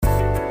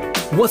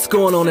What's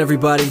going on,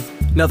 everybody?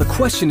 Now the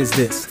question is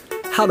this: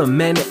 how do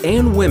men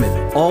and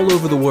women all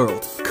over the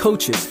world,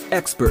 coaches,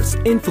 experts,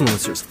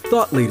 influencers,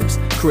 thought leaders,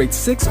 create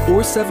 6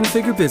 or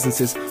 7-figure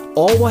businesses,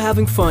 all while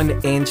having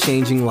fun and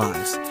changing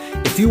lives?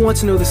 If you want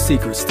to know the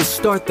secrets to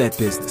start that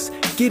business,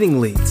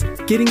 getting leads,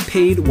 getting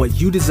paid what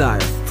you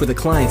desire for the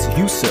clients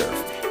you serve,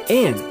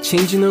 and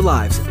changing their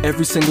lives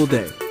every single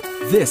day,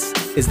 this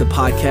is the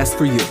podcast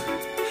for you.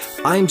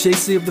 I'm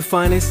JC of The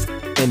Finest,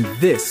 and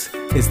this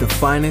is The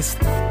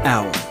Finest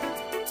Hour.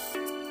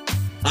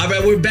 All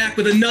right, we're back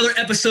with another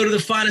episode of the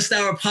Finest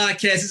Hour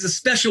podcast. It's a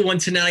special one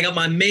tonight. I got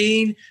my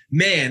main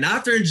man. I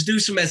have to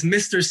introduce him as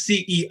Mr.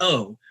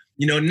 CEO,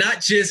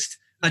 not just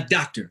a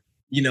doctor,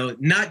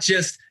 not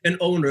just an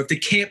owner of the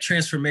Camp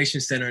Transformation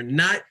Center,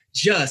 not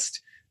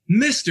just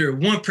Mr.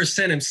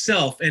 1%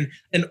 himself, and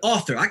an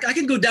author. I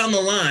can go down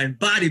the line: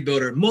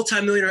 bodybuilder,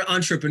 multimillionaire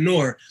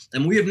entrepreneur,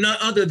 and we have none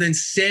other than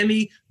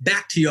Sammy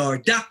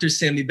Bakhtiar, Dr.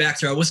 Sammy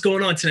Bakhtiar. What's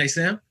going on tonight,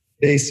 Sam?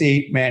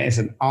 JC, man, it's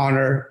an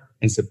honor.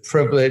 It's a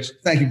privilege.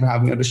 Thank you for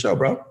having me on the show,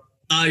 bro.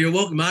 You're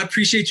welcome. I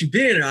appreciate you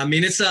being here. I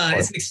mean, it's an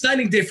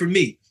exciting day for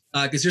me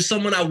because there's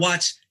someone I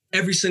watch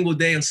every single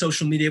day on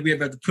social media. We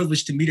have had the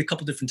privilege to meet a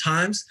couple different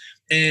times,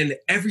 and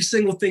every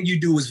single thing you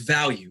do is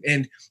value.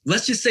 And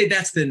let's just say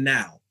that's the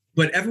now.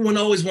 But everyone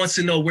always wants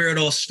to know where it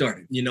all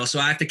started, so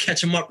I have to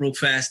catch them up real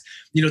fast.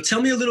 Tell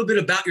me a little bit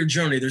about your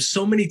journey. There's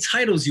so many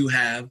titles you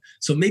have,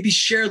 so maybe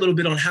share a little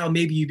bit on how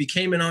maybe you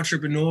became an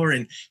entrepreneur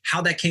and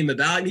how that came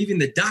about, and even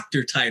the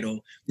doctor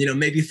title,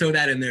 maybe throw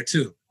that in there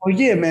too. Oh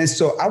yeah, man.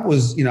 So I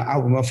was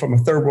from a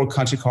third world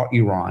country called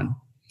Iran.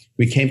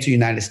 We came to the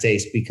United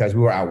States because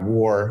we were at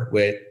war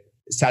with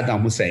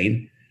Saddam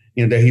Hussein.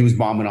 He was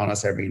bombing on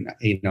us every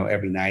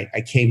night. I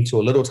came to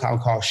a little town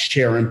called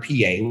Sharon, PA.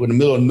 We were in the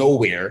middle of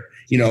nowhere,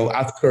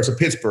 outskirts of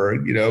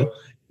Pittsburgh,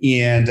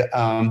 and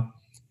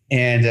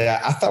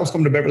I thought I was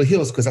coming to Beverly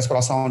Hills because that's what I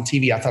saw on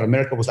TV. I thought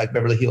America was like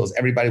Beverly Hills.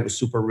 Everybody was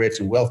super rich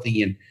and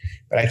wealthy,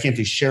 but I came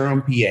to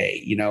Sharon, PA,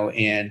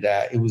 and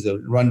it was a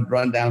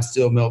run-down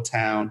steel mill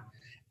town.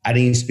 I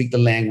didn't speak the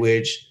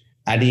language.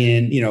 I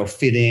didn't,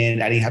 fit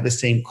in. I didn't have the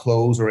same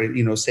clothes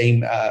or,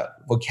 same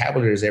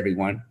vocabulary as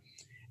everyone.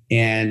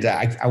 And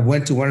I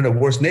went to one of the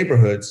worst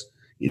neighborhoods,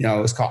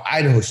 it's called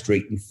Idaho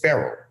Street in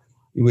Farrell,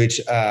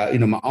 which,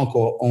 my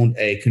uncle owned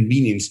a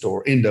convenience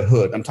store in the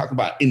hood. I'm talking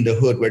about in the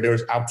hood where there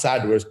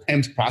was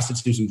pimps,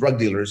 prostitutes, and drug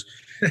dealers.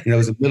 It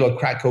was the middle of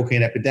crack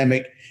cocaine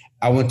epidemic.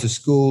 I went to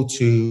school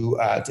to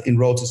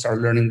enroll to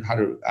start learning how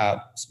to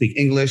speak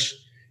English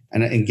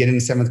and get in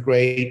the 7th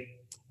grade.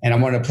 And I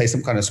wanted to play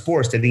some kind of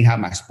sports. They didn't have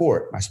my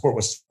sport. My sport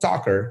was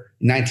soccer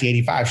in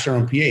 1985,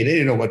 Sharon, PA. They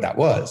didn't know what that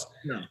was.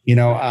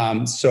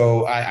 No.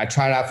 So I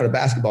tried out for the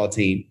basketball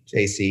team,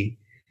 JC.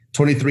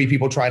 23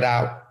 people tried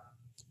out.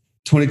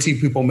 22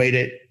 people made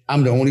it.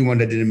 I'm the only one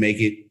that didn't make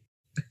it.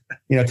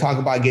 Talk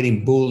about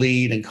getting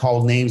bullied and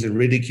called names and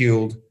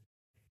ridiculed.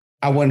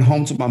 I went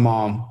home to my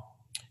mom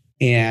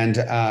and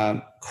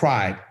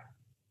cried.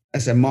 I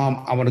said,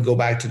 Mom, I want to go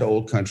back to the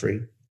old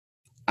country.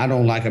 I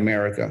don't like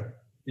America.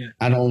 Yeah.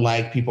 I don't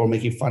like people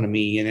making fun of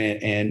me.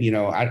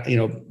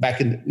 And back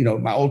in,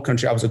 my old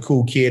country, I was a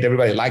cool kid.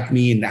 Everybody liked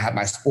me and I had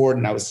my sport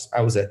and I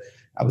was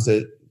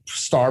a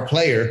star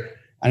player.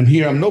 I'm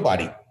here. I'm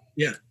nobody.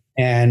 Yeah.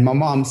 And my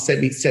mom said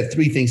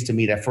 3 things to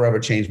me that forever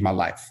changed my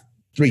life.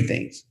 3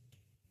 things.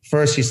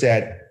 First, she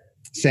said,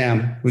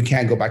 Sam, we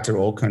can't go back to the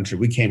old country.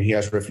 We came here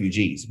as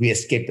refugees. We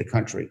escaped the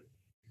country.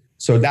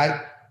 So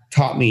that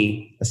taught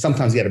me that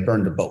sometimes you got to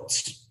burn the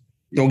boats.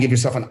 Don't give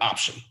yourself an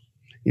option.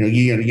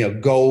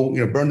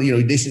 Burn,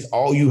 this is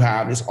all you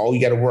have. This is all you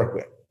got to work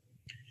with.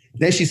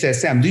 Then she said,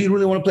 Sam, do you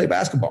really want to play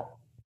basketball?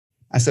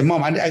 I said,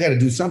 Mom, I got to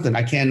do something.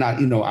 I cannot,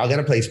 I got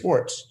to play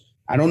sports.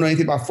 I don't know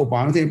anything about football.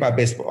 I don't know anything about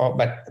baseball,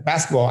 but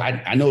basketball,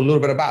 I know a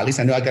little bit about. At least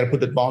I know I got to put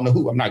the ball in the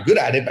hoop. I'm not good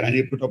at it, but I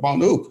need to put the ball in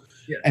the hoop.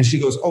 Yeah. And she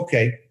goes,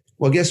 okay,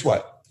 well, guess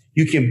what?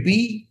 You can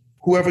be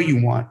whoever you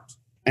want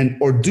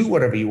or do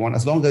whatever you want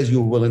as long as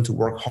you're willing to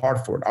work hard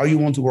for it. Are you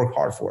willing to work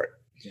hard for it?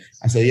 Yes.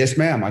 I said, yes,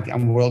 ma'am.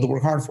 I'm willing to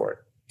work hard for it.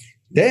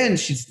 Then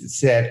she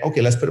said,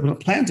 okay, let's put a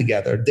plan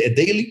together, a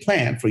daily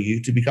plan for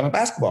you to become a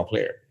basketball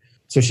player.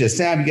 So she said,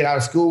 Sam, you get out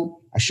of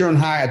school at Sharon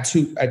High at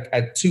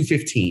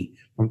 2:15.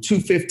 From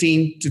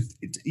 2:15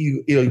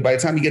 to, by the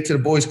time you get to the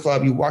boys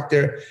club, you walk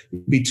there,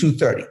 it'll be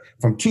 2:30.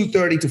 From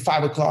 2:30 to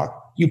 5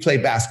 o'clock, you play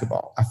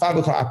basketball. At 5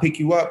 o'clock, I pick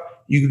you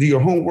up, you do your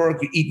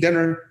homework, you eat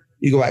dinner,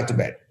 you go back to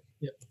bed.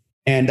 Yep.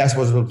 And that's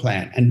what's the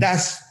plan. And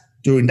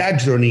during that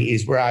journey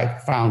is where I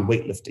found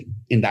weightlifting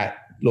in that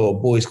little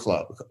boys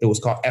club. It was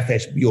called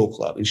FHBO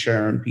Club in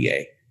Sharon,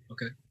 PA.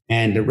 Okay.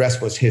 And the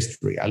rest was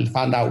history. I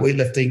found out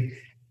weightlifting.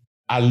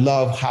 I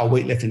love how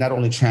weightlifting not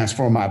only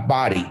transformed my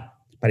body,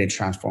 but it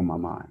transformed my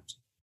mind.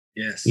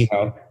 Yes.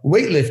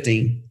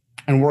 Weightlifting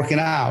and working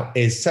out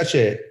is such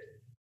a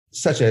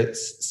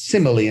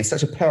simile and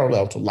such a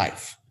parallel to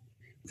life.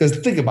 Because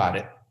think about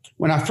it.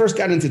 When I first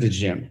got into the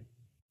gym,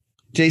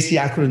 JC,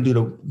 I couldn't do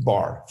the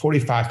bar,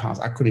 45 pounds.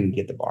 I couldn't even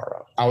get the bar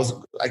up. I was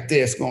like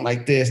this, going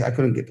like this. I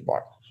couldn't get the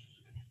bar.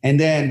 And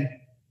then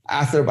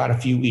After about a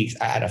few weeks,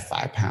 I added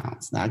 5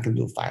 pounds. Now I can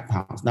do 5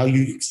 pounds. Now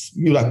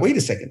you're like, wait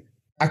a second.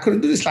 I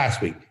couldn't do this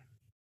last week.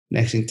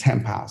 Next thing,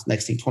 10 pounds.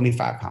 Next thing,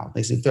 25 pounds.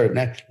 Next thing, 30.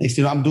 Next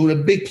thing, I'm doing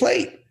a big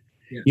plate.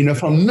 Yeah.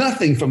 From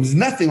nothing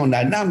on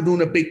that. Now I'm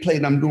doing a big plate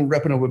and I'm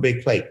repping over a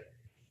big plate.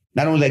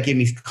 Not only that gave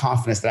me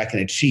confidence that I can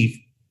achieve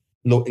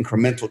low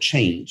incremental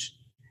change,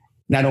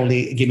 not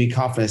only give me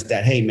confidence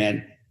that, hey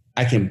man,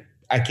 I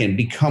can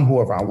become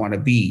whoever I want to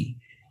be,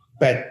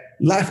 but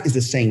life is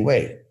the same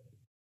way.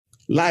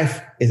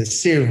 Life is a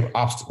series of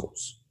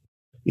obstacles.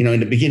 In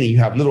the beginning, you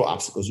have little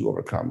obstacles you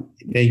overcome.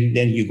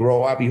 Then you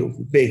grow up, you're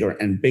bigger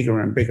and bigger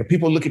and bigger.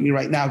 People look at me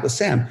right now and go,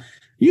 Sam,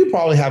 you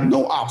probably have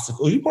no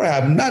obstacles. You probably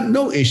have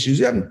no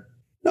issues.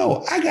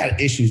 No, I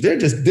got issues. They're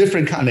just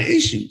different kind of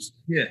issues.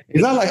 Yeah.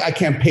 It's not like I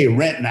can't pay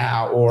rent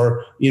now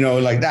or,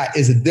 like that.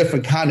 It's a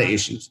different kind of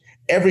issues.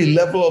 Every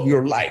level of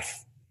your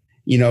life,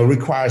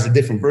 requires a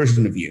different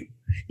version of you.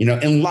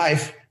 In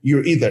life,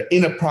 you're either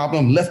in a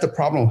problem, left a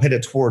problem, or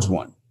headed towards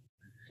one.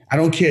 I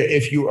don't care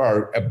if you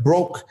are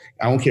broke.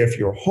 I don't care if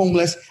you're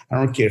homeless. I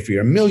don't care if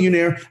you're a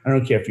millionaire. I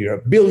don't care if you're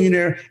a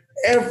billionaire.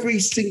 Every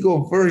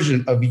single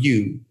version of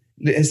you,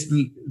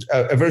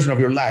 a version of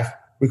your life,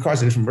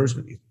 requires a different version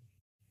of you.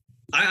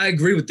 I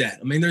agree with that.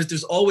 I mean,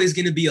 there's always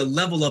going to be a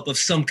level up of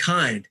some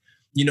kind,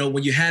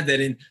 when you have that.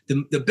 And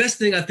the best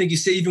thing I think you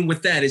say, even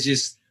with that, is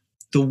just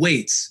the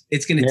weights.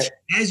 It's going to,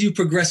 as you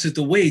progress with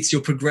the weights,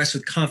 you'll progress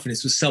with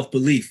confidence, with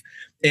self-belief.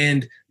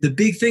 And the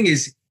big thing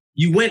is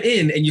you went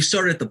in and you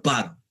started at the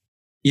bottom,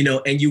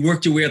 and you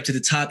worked your way up to the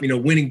top,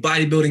 winning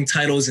bodybuilding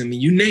titles. I mean,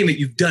 you name it,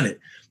 you've done it,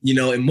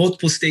 in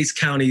multiple states,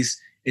 counties,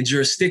 and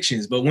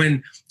jurisdictions. But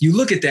when you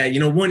look at that,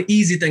 one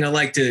easy thing I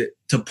like to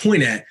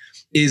point at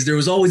is there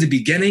was always a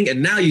beginning,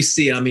 and now you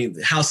see it. I mean,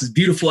 the house is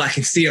beautiful. I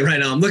can see it right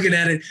now. I'm looking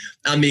at it.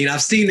 I mean,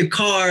 I've seen the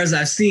cars.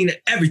 I've seen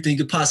everything you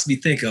could possibly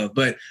think of.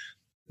 But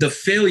the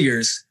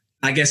failures,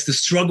 I guess the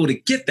struggle to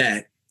get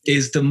that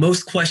is the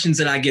most questions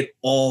that I get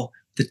all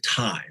the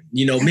time.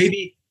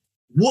 Maybe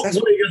what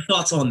are your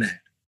thoughts on that?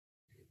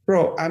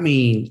 Bro, I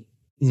mean,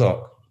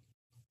 look,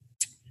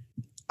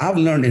 I've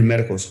learned in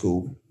medical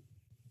school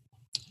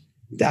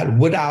that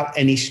without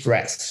any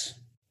stress,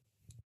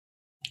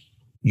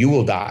 you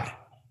will die.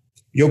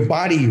 Your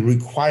body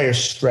requires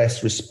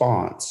stress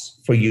response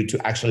for you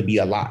to actually be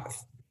alive.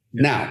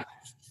 Yeah. Now,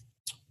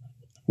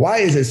 why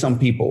is it some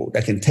people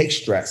that can take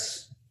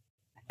stress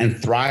and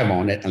thrive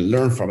on it and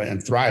learn from it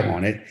and thrive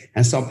on it,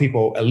 and some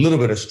people a little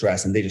bit of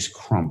stress and they just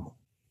crumble?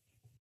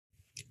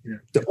 Yeah.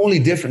 The only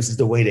difference is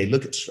the way they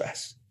look at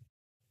stress.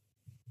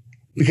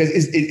 Because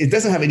it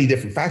doesn't have any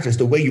different factors,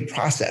 the way you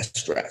process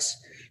stress.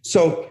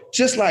 So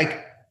just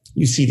like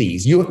you see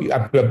these,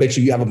 I bet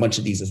you have a bunch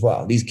of these as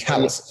well. These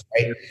calluses,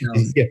 right?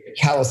 Yeah.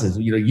 Calluses,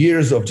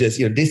 years of just,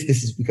 this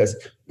is because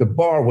the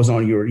bar was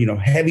on your,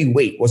 heavy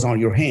weight was on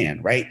your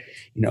hand, right?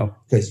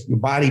 Because your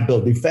body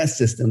built defense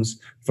systems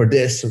for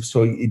this,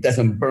 so it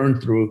doesn't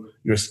burn through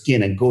your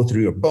skin and go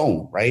through your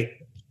bone, right?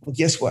 Well,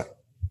 guess what?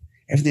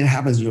 Everything that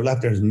happens in your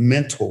life, there's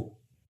mental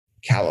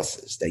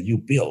calluses that you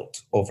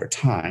built over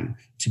time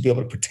to be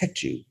able to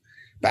protect you.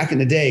 Back in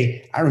the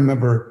day, I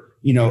remember,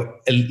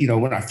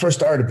 when I first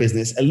started a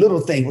business, a little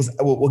thing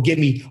will get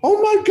me,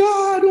 oh my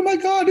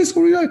God, this is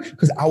going on,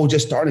 because I was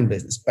just starting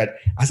business. But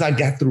as I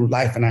got through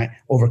life and I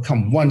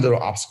overcome one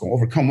obstacle,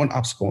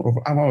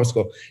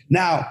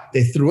 now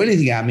they threw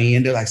anything at me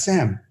and they're like,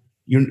 Sam,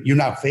 you're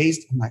not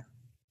fazed? I'm like,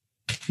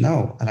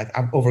 no,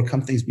 I've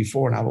overcome things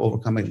before and I will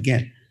overcome it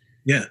again.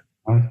 Yeah.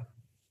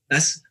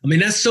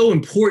 That's so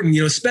important,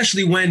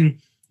 especially when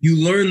you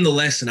learn the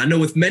lesson. I know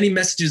with many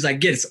messages I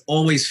get, it's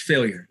always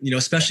failure,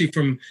 especially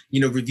from,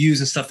 reviews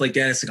and stuff like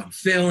that. It's like, I'm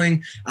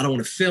failing. I don't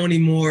want to fail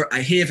anymore.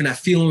 I have and I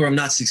feel where I'm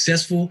not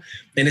successful.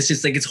 And it's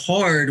just like, it's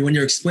hard when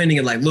you're explaining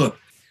it like, look,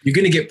 you're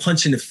going to get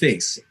punched in the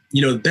face.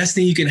 The best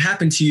thing you can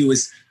happen to you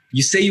is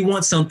you say you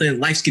want something,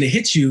 life's going to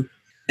hit you,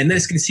 and then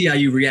it's going to see how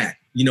you react.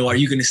 Are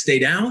you going to stay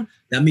down?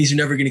 That means you're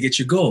never going to get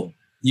your goal.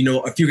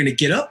 If you're going to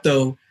get up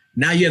though,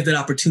 now you have that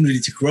opportunity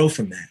to grow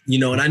from that,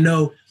 and I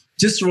know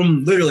just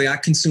from literally, I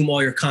consume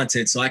all your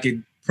content, so I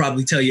could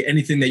probably tell you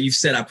anything that you've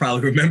said. I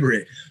probably remember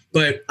it.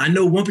 But I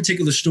know one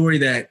particular story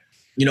that,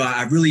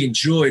 I really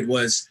enjoyed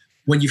was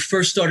when you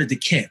first started the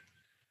camp.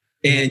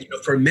 And,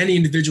 for many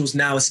individuals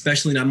now,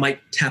 especially, and I might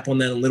tap on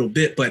that a little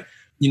bit, but,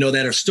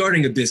 that are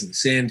starting a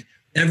business and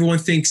everyone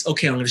thinks,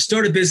 okay, I'm going to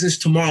start a business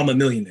tomorrow. I'm a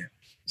millionaire.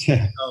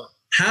 Yeah.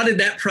 How did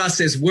that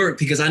process work?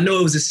 Because I know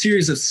it was a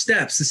series of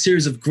steps, a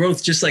series of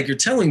growth, just like you're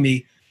telling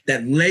me,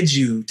 that led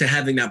you to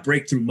having that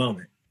breakthrough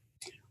moment.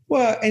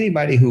 Well,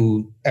 anybody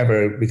who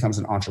ever becomes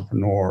an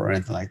entrepreneur or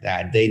anything like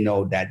that, they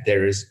know that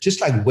there is,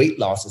 just like weight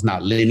loss is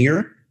not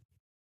linear,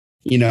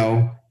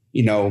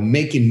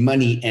 making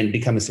money and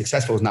becoming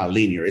successful is not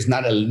linear. It's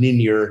not a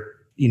linear,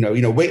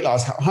 weight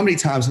loss. How many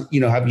times,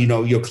 have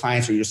your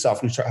clients or yourself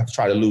have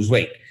tried to lose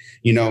weight?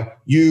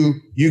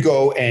 You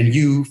go and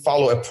you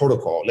follow a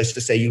protocol. Let's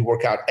just say you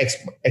work out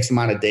X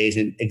amount of days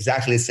in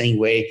exactly the same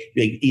way,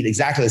 you eat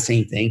exactly the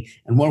same thing.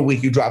 And 1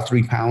 week you drop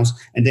 3 pounds.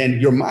 And then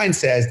your mind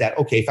says that,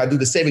 okay, if I do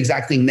the same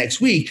exact thing next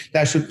week,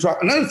 that should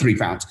drop another 3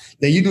 pounds.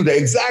 Then you do the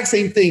exact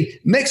same thing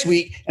next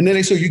week. And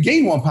then so you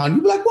gain 1 pound.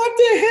 You'll be like, what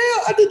the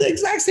hell? I did the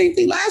exact same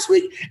thing last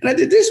week and I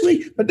did this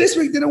week, but this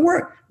week didn't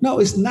work. No,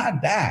 it's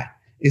not that.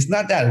 It's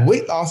not that.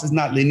 Weight loss is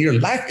not linear.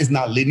 Life is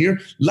not linear.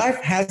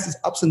 Life has its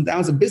ups and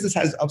downs. The business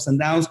has its ups and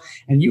downs.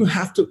 And you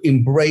have to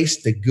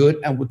embrace the good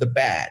and with the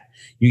bad.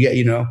 You get,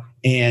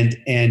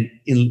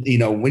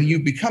 when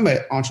you become an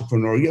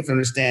entrepreneur, you have to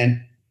understand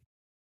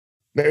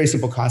very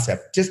simple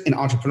concept, just in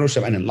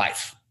entrepreneurship and in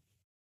life.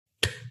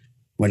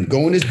 When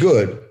going is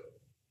good,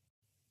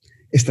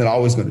 it's not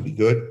always going to be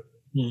good.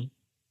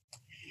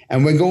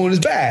 And when going is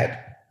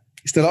bad,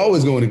 it's not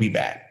always going to be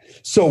bad.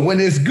 So when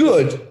it's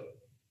good,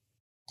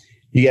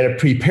 you got to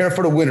prepare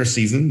for the winter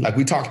season, like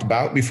we talked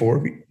about before,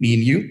 me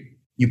and you.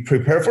 You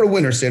prepare for the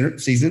winter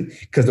season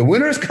because the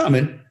winter is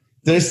coming.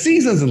 There's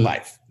seasons in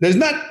life. There's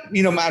not,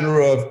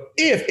 matter of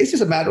if, it's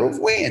just a matter of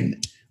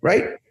when,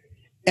 right?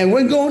 And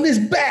when going is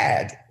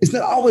bad, it's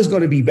not always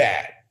going to be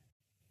bad.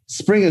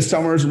 Spring and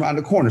summer is around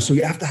the corner. So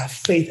you have to have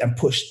faith and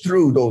push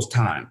through those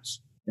times.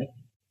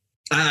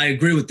 I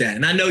agree with that.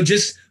 And I know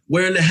just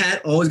wearing the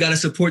hat, always got to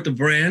support the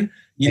brand.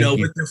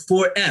 With the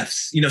 4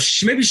 F's,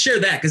 maybe share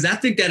that because I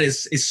think that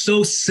is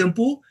so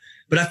simple,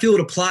 but I feel it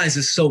applies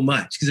to so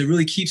much because it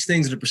really keeps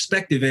things into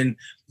perspective. And,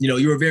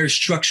 you're a very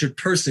structured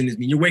person. I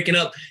mean, you're waking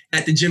up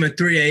at the gym at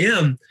 3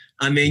 a.m.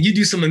 I mean, you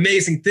do some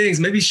amazing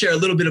things. Maybe share a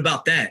little bit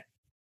about that.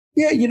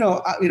 Yeah.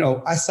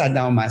 I sat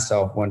down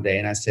myself one day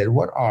and I said,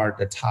 what are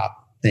the top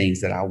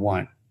things that I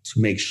want to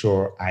make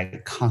sure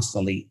I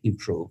constantly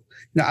improve?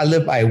 I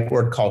live by a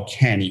word called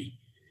CANI,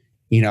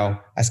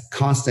 as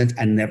constant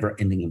and never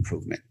ending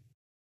improvement.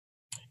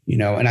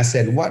 And I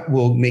said, what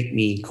will make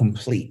me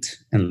complete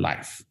in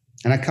life?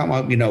 And I come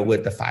up,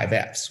 with the 5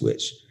 F's,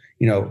 which,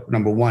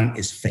 number 1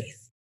 is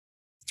faith.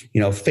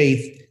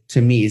 Faith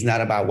to me is not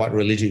about what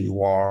religion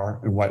you are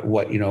and what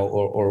what,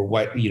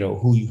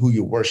 who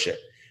you worship.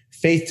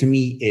 Faith to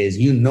me is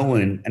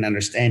knowing and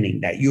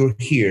understanding that you're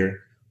here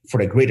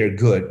for the greater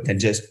good than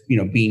just,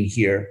 being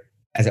here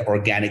as an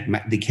organic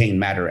decaying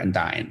matter and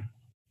dying.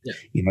 Yeah.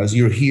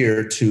 You're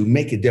here to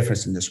make a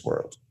difference in this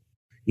world.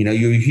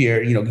 You're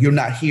here, you're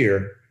not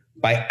here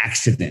by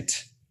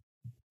accident,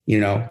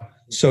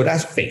 so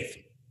that's faith.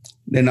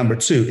 Then number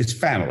 2 is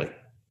family,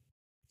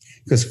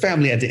 because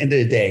family at the end of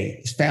the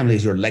day, family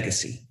is your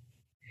legacy.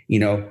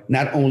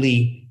 Not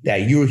only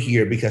that you're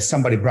here because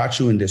somebody brought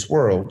you in this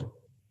world,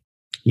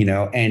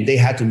 and they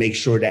had to make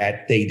sure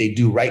that they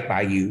do right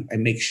by you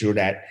and make sure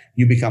that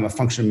you become a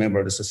functional member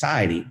of the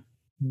society,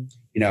 and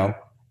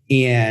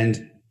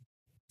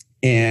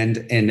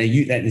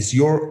that is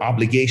your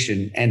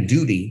obligation and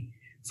duty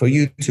for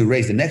you to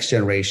raise the next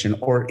generation,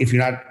 or if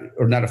you're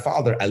not a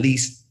father, at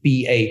least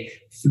be a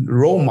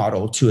role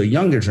model to a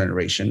younger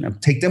generation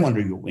and take them under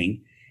your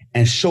wing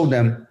and show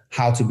them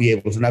how to be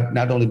able to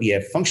not only be a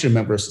functional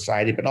member of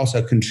society, but also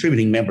a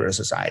contributing member of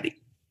society.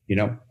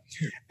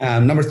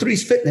 Number 3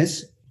 is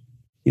fitness.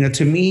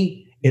 To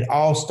me, it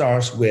all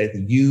starts with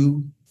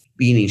you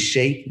being in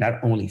shape, not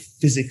only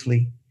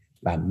physically,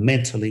 but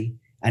mentally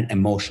and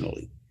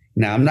emotionally.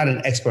 Now, I'm not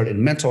an expert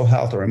in mental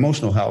health or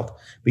emotional health,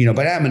 but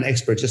I am an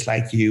expert just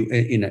like you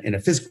in a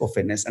physical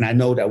fitness. And I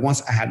know that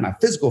once I had my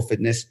physical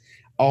fitness,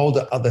 all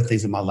the other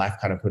things in my life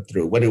kind of put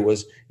through, whether it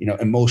was,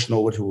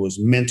 emotional, whether it was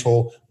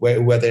mental,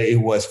 whether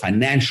it was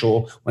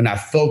financial. When I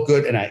felt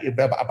good and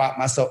about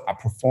myself, I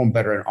performed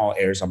better in all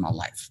areas of my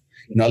life.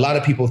 A lot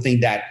of people think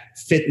that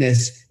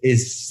fitness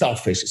is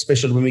selfish,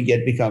 especially when we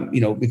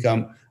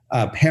become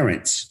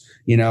parents.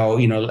 A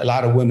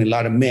lot of women, a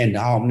lot of men,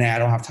 oh man, I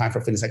don't have time for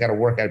fitness. I got to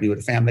work, I got to be with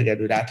the family, I got to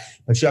do that.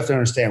 But you have to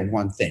understand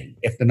one thing.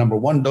 If the number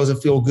 1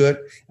 doesn't feel good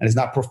and is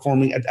not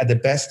performing at the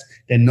best,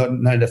 then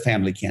none of the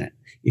family can.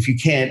 If you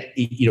can't,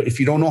 if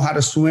you don't know how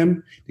to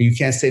swim, then you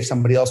can't save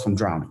somebody else from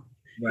drowning.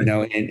 Right.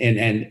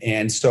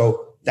 And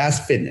so that's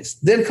fitness.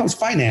 Then comes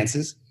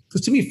finances.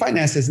 Because to me,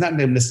 finances is not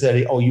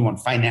necessarily, you want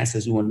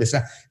finances, you want this.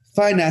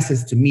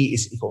 Finances to me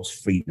equals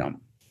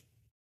freedom.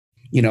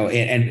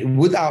 And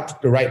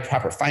without the right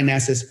proper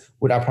finances,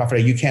 without proper,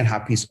 you can't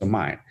have peace of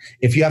mind.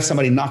 If you have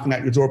somebody knocking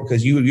at your door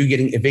because you're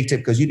getting evicted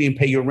because you didn't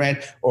pay your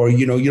rent, or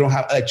you don't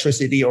have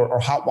electricity or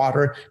hot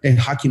water, then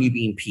how can you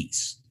be in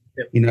peace?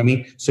 Yep. You know what I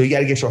mean? So you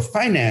got to get your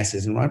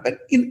finances in right. But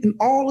in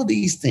all of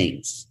these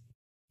things,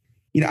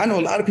 I know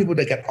a lot of people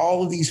that got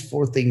all of these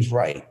 4 things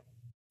right,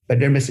 but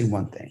they're missing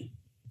one thing,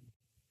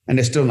 and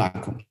they're still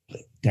not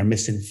complete. They're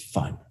missing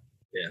fun.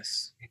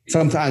 Yes.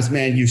 Sometimes,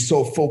 man, you're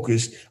so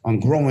focused on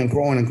growing.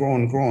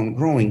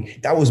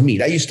 That was me.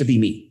 That used to be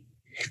me.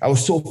 I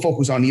was so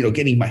focused on,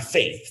 getting my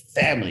faith,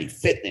 family,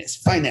 fitness,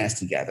 finance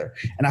together.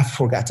 And I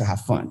forgot to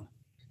have fun.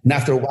 And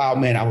after a while,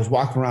 man, I was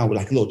walking around with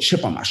like a little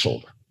chip on my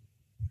shoulder,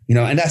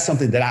 and that's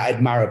something that I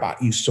admire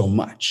about you so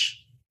much,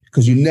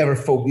 because you never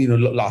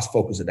lost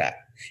focus of that.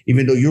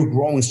 Even though you're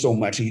growing so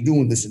much and you're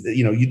doing this,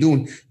 you're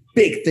doing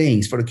big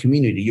things for the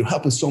community. You're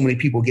helping so many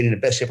people get in the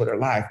best shape of their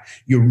life.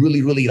 You're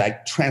really, really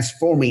like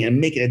transforming and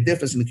making a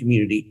difference in the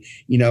community.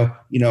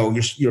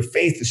 Your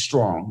faith is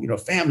strong,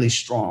 family is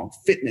strong,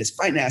 fitness,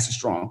 finance is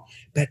strong.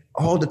 But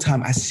all the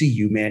time I see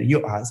you, man,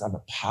 you have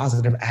a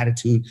positive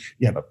attitude.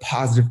 You have a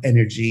positive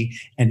energy,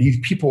 and these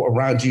people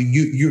around you,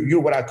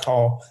 you're what I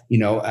call,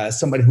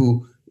 somebody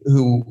who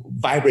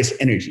vibrates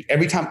energy.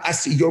 Every time I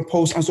see your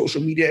post on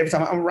social media, every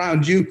time I'm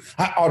around you,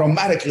 I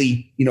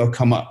automatically,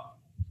 come up.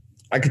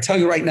 I can tell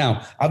you right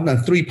now, I've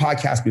done 3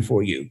 podcasts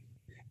before you,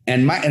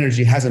 and my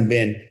energy hasn't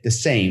been the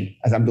same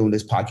as I'm doing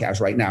this podcast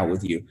right now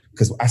with you.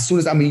 Because as soon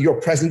as I'm in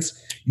your presence,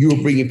 you're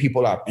bringing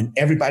people up, and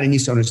everybody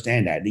needs to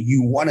understand that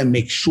you want to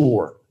make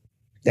sure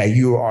that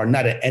you are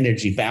not an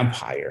energy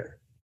vampire.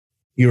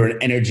 You're an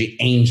energy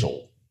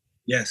angel.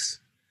 Yes.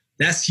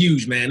 That's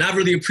huge, man. I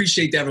really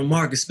appreciate that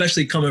remark,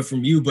 especially coming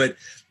from you. But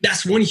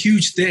that's one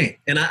huge thing.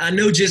 And I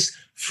know just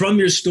from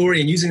your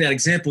story and using that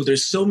example,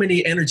 there's so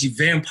many energy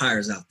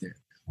vampires out there,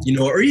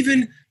 or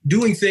even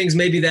doing things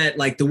maybe that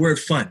like the word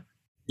fun.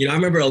 I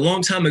remember a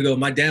long time ago,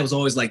 my dad was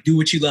always like, do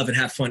what you love and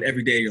have fun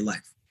every day of your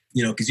life,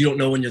 because you don't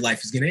know when your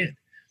life is going to end.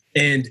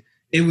 And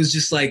it was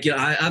just like,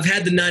 I've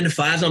had the 9 to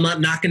 5s. I'm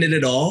not knocking it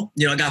at all.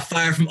 I got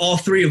fired from all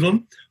 3 of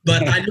them,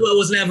 but I knew I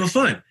wasn't having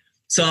fun.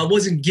 So I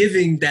wasn't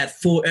giving that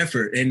full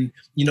effort. And,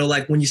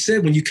 like when you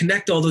said, when you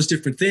connect all those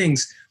different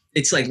things,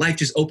 it's like life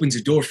just opens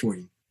a door for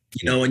you,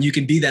 and you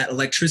can be that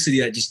electricity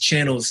that just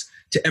channels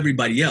to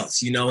everybody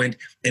else,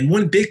 and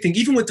one big thing,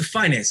 even with the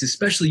finance,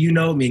 especially,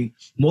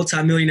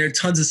 multimillionaire,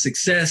 tons of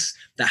success,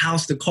 the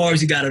house, the cars,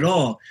 you got it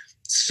all.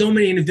 So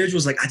many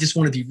individuals like, I just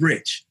want to be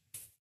rich.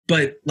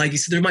 But like you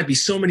said, there might be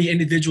so many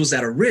individuals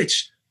that are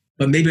rich,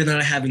 but maybe they're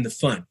not having the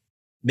fun.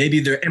 Maybe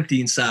they're empty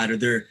inside, or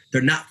they're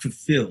not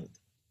fulfilled.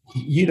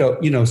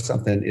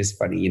 Something is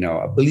funny,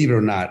 believe it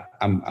or not,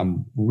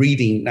 I'm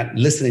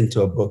listening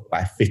to a book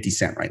by 50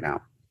 Cent right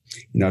now.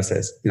 It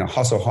says,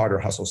 hustle harder,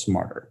 hustle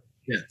smarter.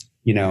 Yeah.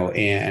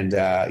 And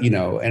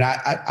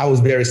I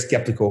was very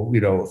skeptical,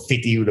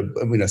 50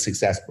 with a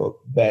success book,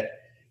 but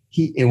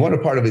in one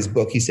part of his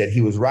book, he said he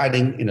was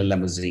riding in a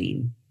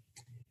limousine,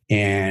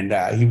 and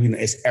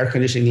it's air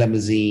conditioning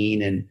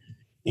limousine.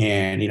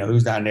 And he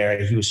was down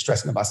there, he was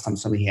stressing about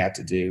something he had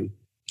to do.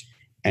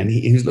 And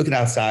he was looking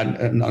outside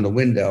on the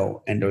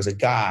window, and there was a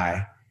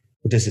guy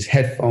with just his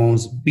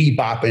headphones,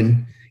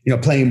 bebopping,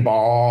 playing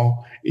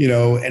ball,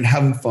 and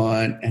having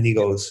fun. And he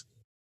goes,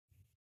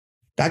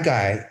 that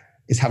guy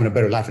is having a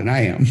better life than I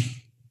am.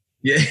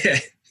 Yeah.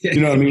 You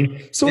know what I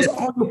mean? So it's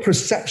all your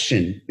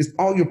perception. It's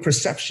all your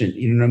perception.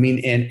 You know what I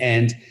mean?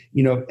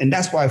 And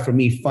that's why for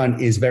me, fun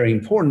is very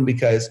important,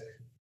 because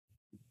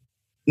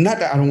not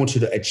that I don't want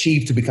you to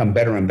achieve to become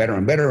better and better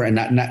and better, and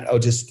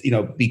not just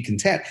be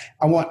content.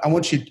 I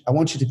want you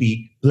to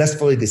be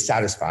blissfully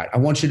dissatisfied. I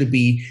want you to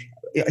be.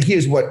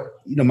 Here's what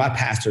my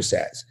pastor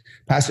says.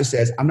 Pastor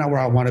says, I'm not where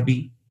I want to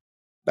be,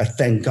 but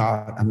thank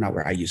God I'm not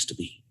where I used to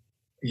be.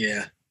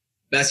 Yeah,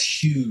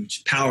 that's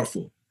huge,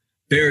 powerful,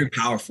 very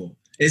powerful.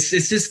 It's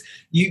just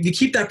you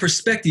keep that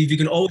perspective. You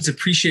can always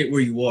appreciate where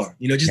you are.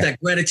 That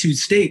gratitude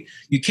state.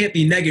 You can't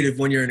be negative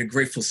when you're in a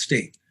grateful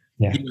state.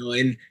 Yeah.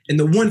 And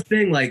the one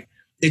thing like.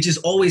 It's just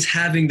always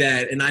having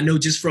that. And I know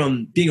just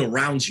from being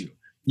around you,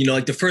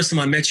 like the first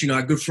time I met you,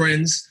 our good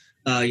friends,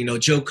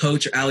 Joe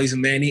Coach, or Ali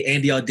Zamani,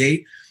 Andy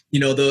Aldate,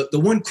 the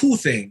one cool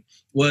thing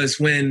was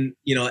when,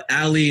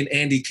 Ali and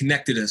Andy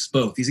connected us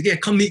both. He's like, yeah,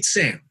 come meet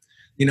Sam.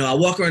 I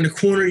walk around the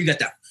corner, you got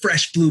that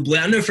fresh blue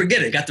blazer. I'll never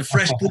forget it. Got the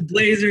fresh blue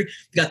blazer, you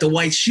got the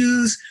white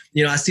shoes.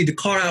 I see the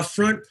car out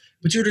front,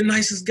 but you're the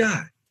nicest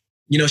guy,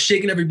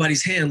 shaking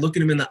everybody's hand, looking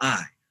them in the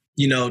eye.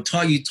 You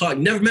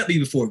never met me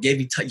before, gave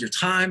me your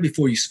time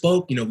before you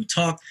spoke. We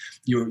talked,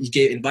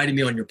 invited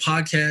me on your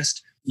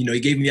podcast. You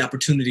gave me the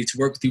opportunity to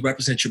work with you,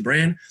 represent your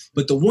brand.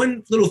 But the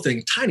one little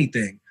thing, tiny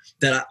thing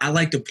that I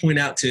like to point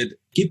out to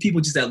give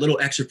people just that little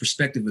extra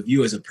perspective of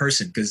you as a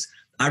person, because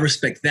I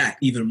respect that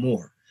even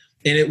more.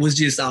 And it was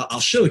just,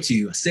 I'll show it to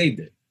you. I saved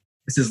it.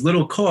 It's this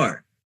little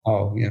card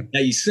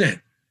that you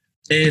sent.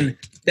 And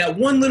that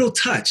one little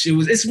touch,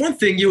 it's one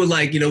thing you were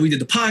like, we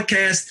did the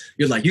podcast.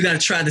 You're like, you got to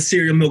try the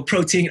cereal milk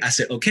protein. I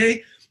said,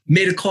 okay,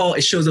 made a call.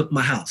 It shows up at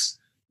my house.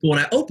 But when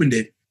I opened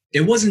it,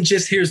 it wasn't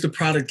just here's the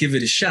product, give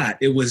it a shot.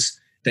 It was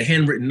the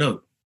handwritten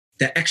note,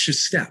 that extra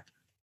step.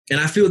 And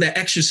I feel that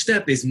extra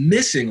step is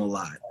missing a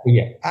lot.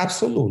 Yeah,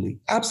 absolutely.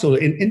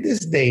 Absolutely. In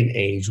this day and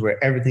age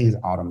where everything is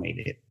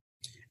automated,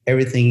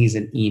 everything is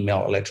an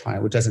email,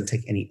 electronic, which doesn't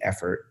take any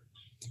effort.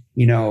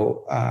 You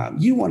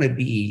want to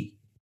be,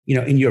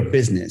 in your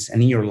business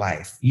and in your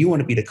life, you want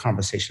to be the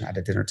conversation at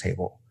the dinner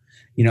table.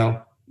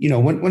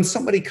 When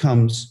somebody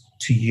comes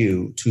to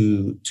you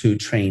to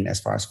train as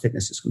far as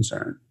fitness is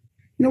concerned,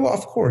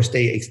 of course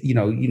they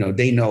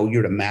know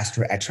you're the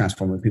master at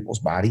transforming people's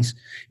bodies.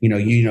 You're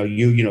going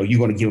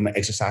to give them an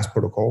exercise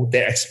protocol.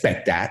 They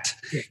expect that.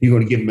 Yeah. You're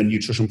going to give them a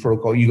nutrition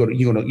protocol. You're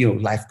going to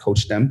life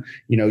coach them.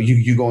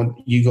 You're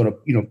going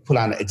to pull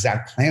out an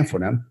exact plan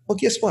for them. Well,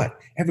 guess what?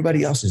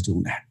 Everybody else is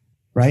doing that,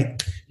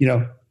 right?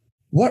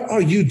 What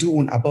are you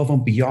doing above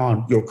and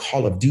beyond your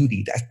call of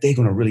duty that they're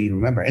going to really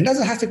remember? And it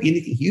doesn't have to be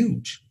anything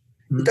huge.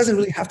 It doesn't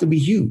really have to be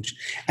huge.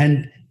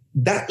 And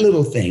that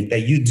little thing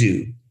that you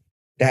do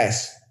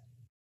that's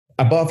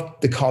above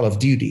the call of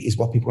duty is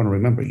what people are going to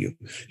remember you.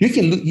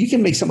 You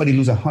can make somebody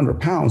lose 100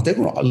 pounds. They're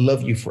going to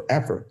love you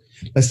forever.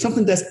 But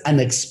something that's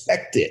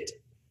unexpected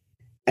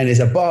and is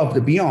above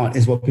the beyond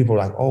is what people are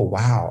like, oh,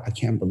 wow, I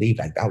can't believe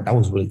that. That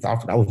was really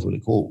thoughtful. That was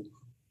really cool.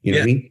 You know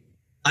what I mean?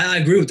 I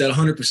agree with that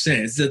 100%.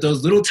 It's that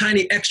those little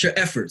tiny extra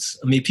efforts.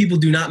 I mean, people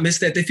do not miss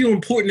that. They feel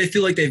important. They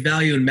feel like they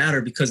value and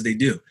matter because they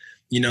do.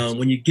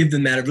 When you give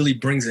them that, it really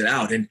brings it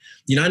out. And,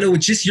 I know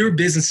with just your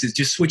businesses,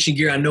 just switching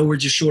gear, I know we're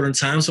just short on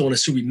time, so I want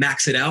to sure we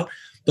max it out.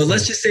 But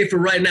let's just say for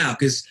right now,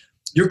 because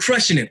you're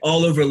crushing it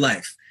all over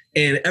life.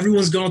 And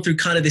everyone's going through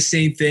kind of the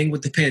same thing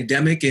with the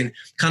pandemic and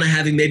kind of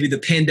having maybe the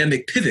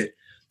pandemic pivot.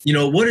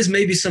 What is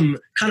maybe some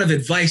kind of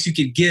advice you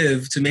could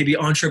give to maybe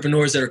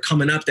entrepreneurs that are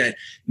coming up that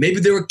maybe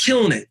they were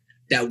killing it,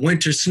 that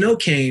winter snow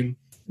came,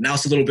 now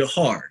it's a little bit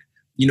hard.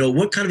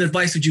 What kind of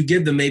advice would you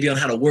give them maybe on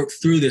how to work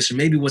through this, or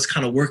maybe what's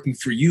kind of working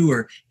for you,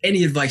 or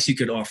any advice you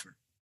could offer?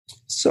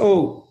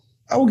 So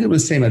I will give them the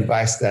same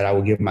advice that I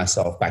would give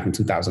myself back in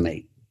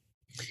 2008.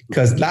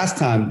 Because last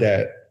time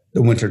that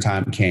the winter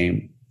time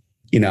came,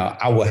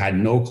 I had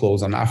no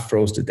clothes on. I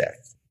froze to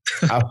death.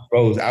 I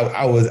froze.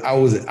 I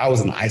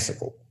was an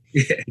icicle.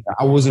 Yeah.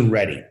 I wasn't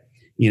ready,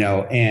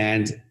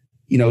 and,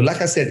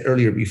 like I said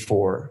earlier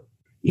before,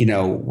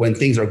 when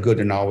things are good,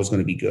 they're not always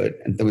going to be good.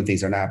 And then when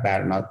things are not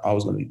bad, they're not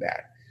always going to be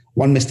bad.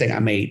 One mistake I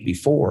made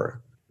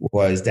before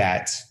was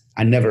that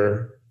I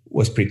never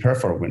was prepared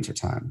for a winter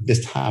time.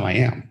 This time I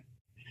am.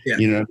 Yeah.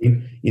 You know what I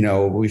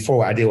mean?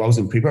 Before I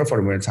wasn't prepared for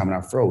the winter time and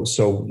I froze.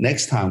 So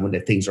next time when the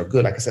things are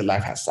good, like I said,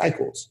 life has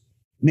cycles.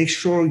 Make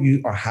sure you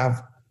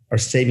are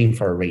saving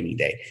for a rainy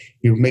day.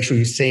 You make sure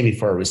you're saving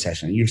for a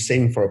recession. You're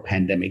saving for a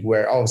pandemic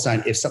where all of a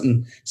sudden, if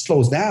something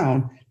slows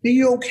down, then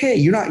you're okay.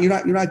 You're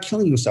not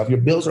killing yourself.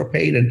 Your bills are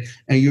paid and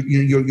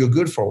you're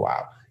good for a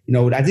while.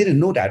 I didn't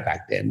know that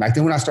back then. Back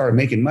then when I started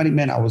making money,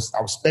 man, I was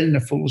spending it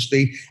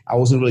foolishly. I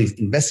wasn't really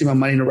investing my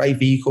money in the right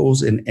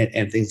vehicles and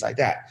things like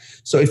that.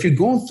 So if you're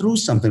going through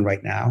something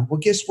right now, well,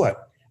 guess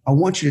what? I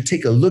want you to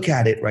take a look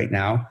at it right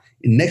now.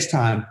 And next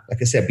time, like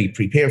I said, be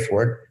prepared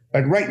for it.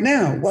 But right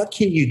now, what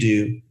can you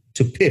do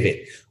to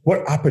pivot?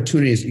 What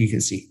opportunities you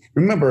can see?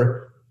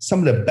 Remember,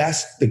 some of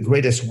the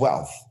greatest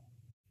wealth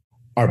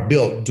are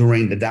built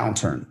during the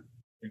downturn,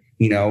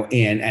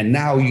 and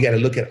now you got to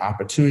look at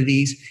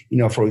opportunities,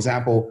 for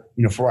example,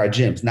 for our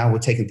gyms. Now we're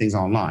taking things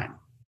online.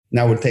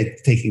 Now we're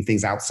taking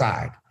things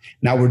outside.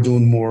 Now we're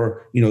doing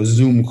more,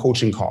 Zoom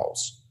coaching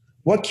calls.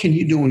 What can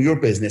you do in your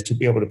business to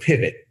be able to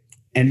pivot?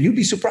 And you'd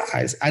be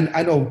surprised.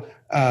 I know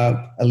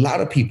a lot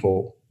of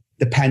people,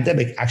 the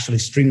pandemic actually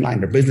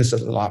streamlined their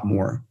businesses a lot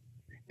more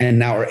and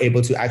now are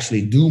able to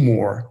actually do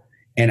more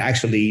and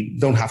actually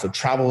don't have to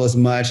travel as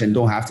much and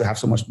don't have to have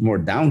so much more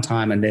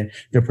downtime, and then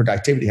their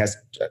productivity has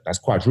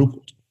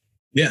quadrupled.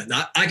 Yeah,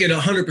 I can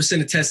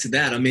 100% attest to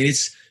that. I mean,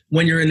 it's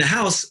when you're in the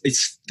house,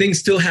 things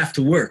still have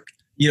to work.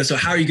 So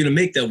how are you going to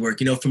make that work?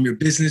 From your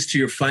business to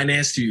your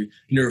finance to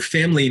your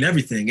family and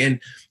everything. And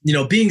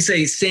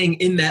staying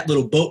in that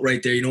little boat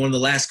right there. One of the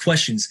last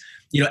questions.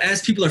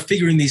 As people are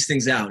figuring these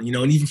things out,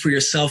 and even for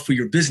yourself, for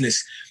your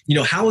business,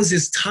 how is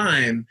this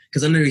time?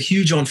 Because I know you're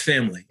huge on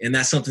family, and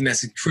that's something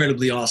that's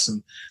incredibly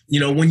awesome.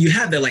 When you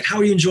have that, like, how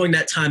are you enjoying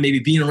that time? Maybe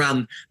being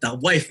around the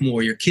wife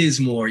more, your kids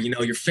more,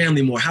 your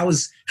family more. How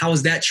is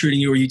that treating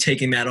you? Or are you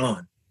taking that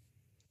on?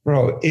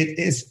 Bro,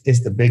 it's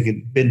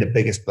been the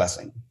biggest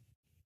blessing.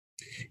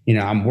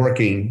 I'm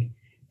working,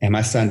 and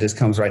my son just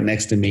comes right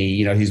next to me.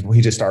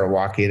 He just started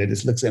walking and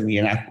just looks at me,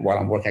 and while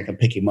I'm working, I can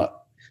pick him up.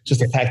 Just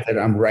the fact that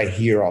I'm right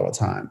here all the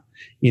time,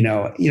 in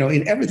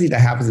everything that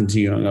happens to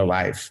you in your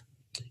life,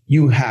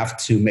 you have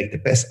to make the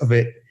best of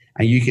it,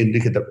 and you can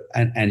look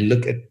at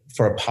look at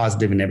for a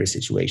positive in every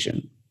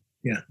situation.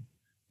 Yeah,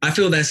 I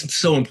feel that's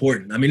so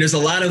important. I mean, there's a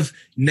lot of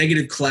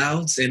negative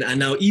clouds, and I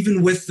know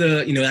even with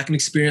the, I can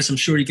experience. I'm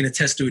sure you can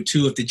attest to it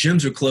too. If the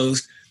gyms are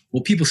closed,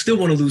 well, people still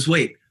want to lose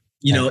weight.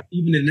 Even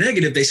in the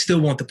negative, they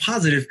still want the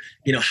positive.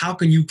 How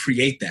can you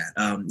create that?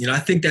 I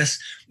think that's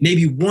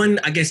maybe one,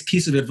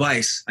 piece of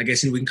advice, we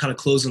can kind of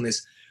close on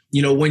this.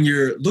 When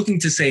you're looking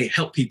to say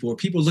help people, or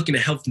people looking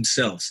to help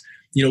themselves,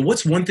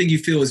 what's one thing you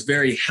feel is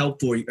very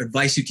helpful,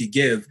 advice you could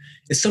give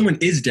if someone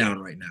is down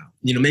right now?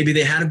 Maybe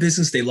they had a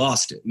business, they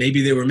lost it.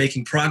 Maybe they were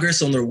making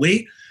progress on their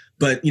weight,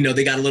 but,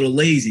 they got a little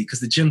lazy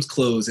because the gym's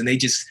closed and they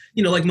just,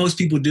 like most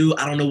people do,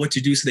 I don't know what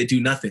to do, so they do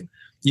nothing.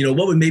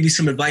 What would maybe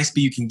some advice be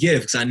you can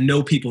give? Because I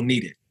know people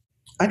need it.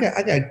 I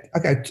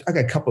got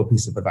a couple of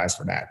pieces of advice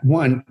for that.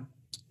 One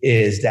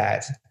is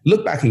that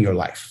look back in your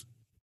life.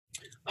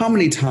 How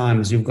many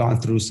times you've gone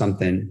through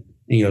something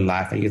in your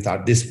life and you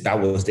thought that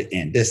was the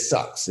end. This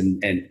sucks,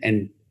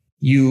 and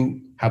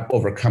you have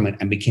overcome it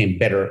and became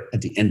better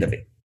at the end of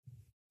it,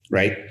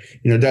 right?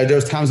 There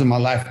was times in my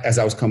life as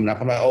I was coming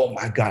up, I'm like, oh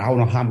my God, I don't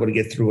know how I'm going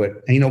to get through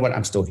it. And you know what?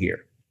 I'm still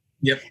here.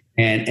 Yep.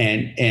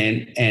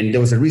 And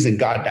there was a reason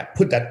God that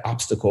put that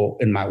obstacle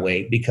in my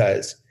way,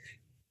 because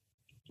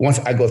once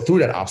I go through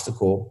that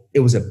obstacle, it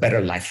was a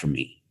better life for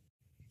me.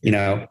 You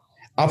know,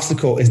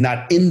 obstacle is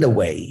not in the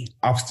way.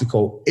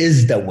 Obstacle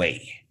is the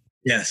way.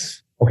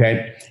 Yes.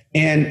 Okay.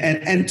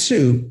 And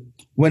two,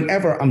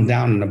 whenever I'm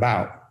down and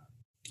about,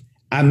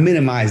 I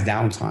minimize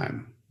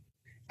downtime.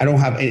 I don't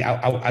have any,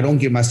 I don't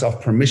give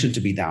myself permission to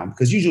be down,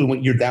 because usually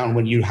when you're down,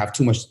 when you have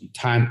too much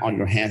time on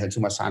your hands and too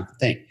much time to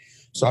think.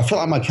 So I fill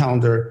out my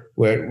calendar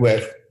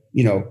with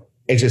you know,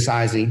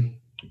 exercising,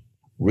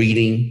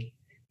 reading,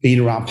 being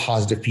around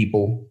positive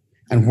people,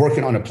 and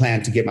working on a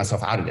plan to get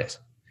myself out of this.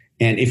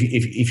 And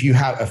if you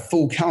have a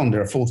full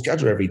calendar, a full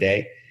schedule every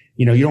day,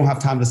 you know, you don't have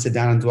time to sit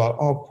down and dwell,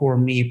 oh, poor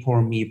me,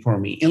 poor me, poor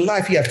me. In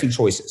life, you have two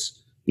choices.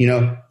 You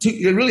know,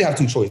 you really have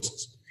two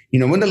choices. You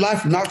know, when the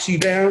life knocks you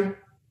down,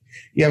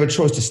 you have a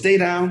choice to stay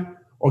down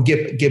or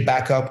get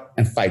back up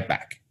and fight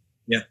back.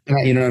 Yeah.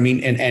 You know what I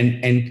mean?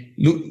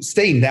 And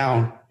staying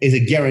down is a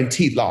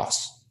guaranteed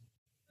loss.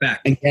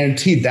 Back. And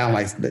guaranteed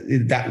downward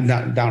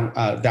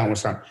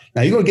start.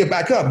 Now you're gonna get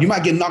back up. You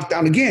might get knocked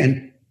down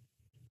again,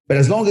 but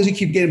as long as you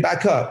keep getting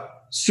back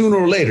up, sooner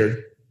or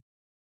later,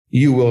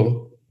 you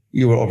will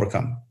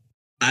overcome.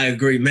 I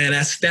agree, man.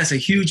 That's a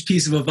huge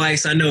piece of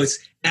advice. I know it's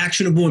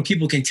actionable and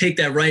people can take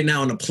that right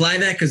now and apply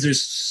that, because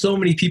there's so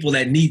many people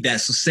that need that.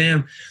 So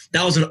Sam,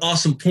 that was an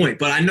awesome point.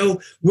 But I know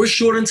we're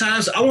short on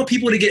time, so I want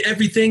people to get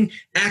everything,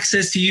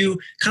 access to you,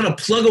 kind of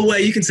plug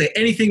away. You can say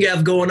anything you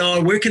have going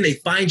on. Where can they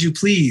find you?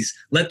 Please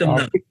let them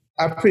know.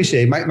 I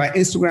appreciate it. My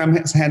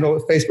Instagram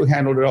handle, Facebook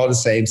handle, they're all the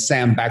same.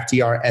 Sam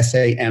Bakhtiar,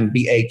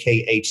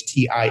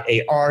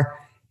 SAMBAKHTIAR.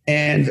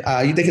 And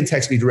they can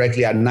text me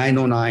directly at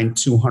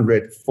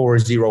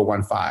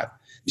 909-200-4015.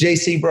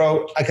 JC,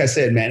 bro, like I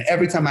said, man,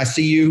 every time I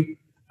see you,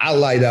 I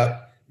light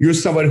up. You're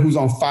somebody who's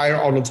on fire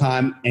all the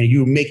time, and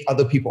you make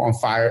other people on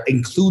fire,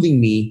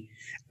 including me.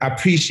 I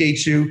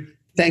appreciate you.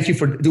 Thank you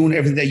for doing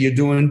everything that you're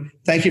doing.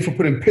 Thank you for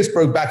putting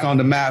Pittsburgh back on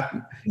the map.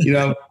 You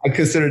know, I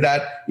consider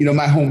that, you know,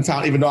 my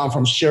hometown, even though I'm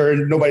from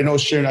Sharon. Nobody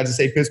knows Sharon. I just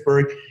say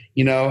Pittsburgh.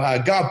 You know,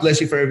 God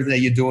bless you for everything that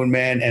you're doing,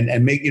 man.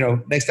 And make, you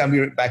know, next time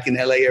you're back in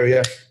the LA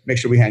area, make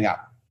sure we hang out.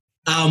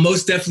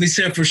 Most definitely,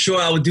 Sam, for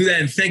sure. I will do that.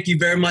 And thank you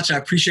very much. I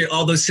appreciate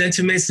all those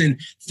sentiments. And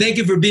thank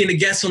you for being a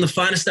guest on the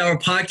Finest Hour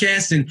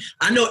podcast. And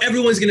I know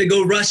everyone's going to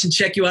go rush and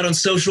check you out on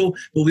social,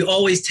 but we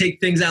always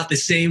take things out the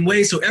same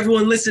way. So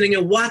everyone listening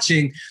and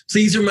watching,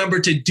 please remember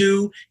to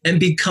do and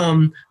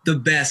become the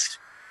best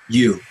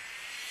you.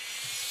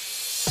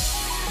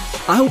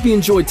 I hope you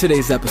enjoyed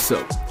today's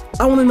episode.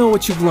 I want to know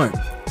what you've learned.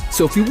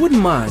 So if you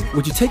wouldn't mind,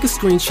 would you take a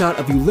screenshot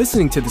of you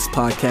listening to this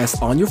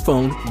podcast on your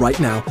phone right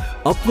now,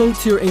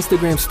 upload to your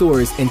Instagram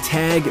stories, and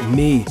tag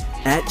me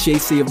at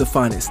JC of the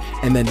Finest,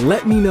 and then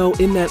let me know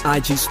in that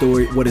IG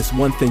story what is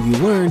one thing you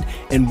learned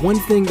and one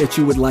thing that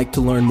you would like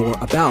to learn more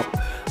about.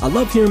 I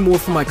love hearing more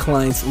from my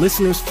clients,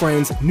 listeners,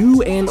 friends,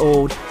 new and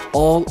old,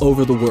 all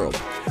over the world.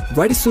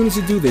 Right as soon as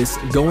you do this,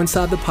 go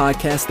inside the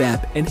podcast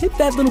app and hit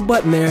that little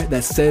button there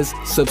that says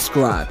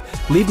subscribe.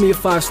 Leave me a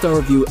 5-star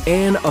review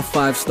and a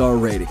 5-star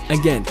rating.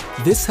 Again,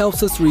 this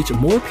helps us reach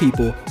more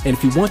people, and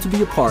if you want to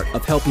be a part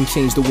of helping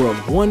change the world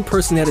one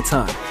person at a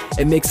time,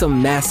 it makes a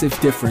massive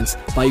difference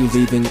by you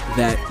leaving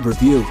that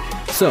review.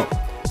 So,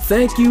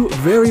 thank you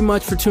very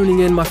much for tuning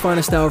in, my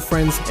Finest Hour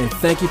friends, and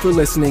thank you for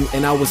listening,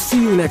 and I will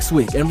see you next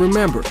week. And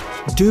remember,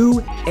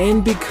 do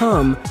and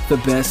become the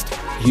best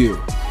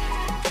you.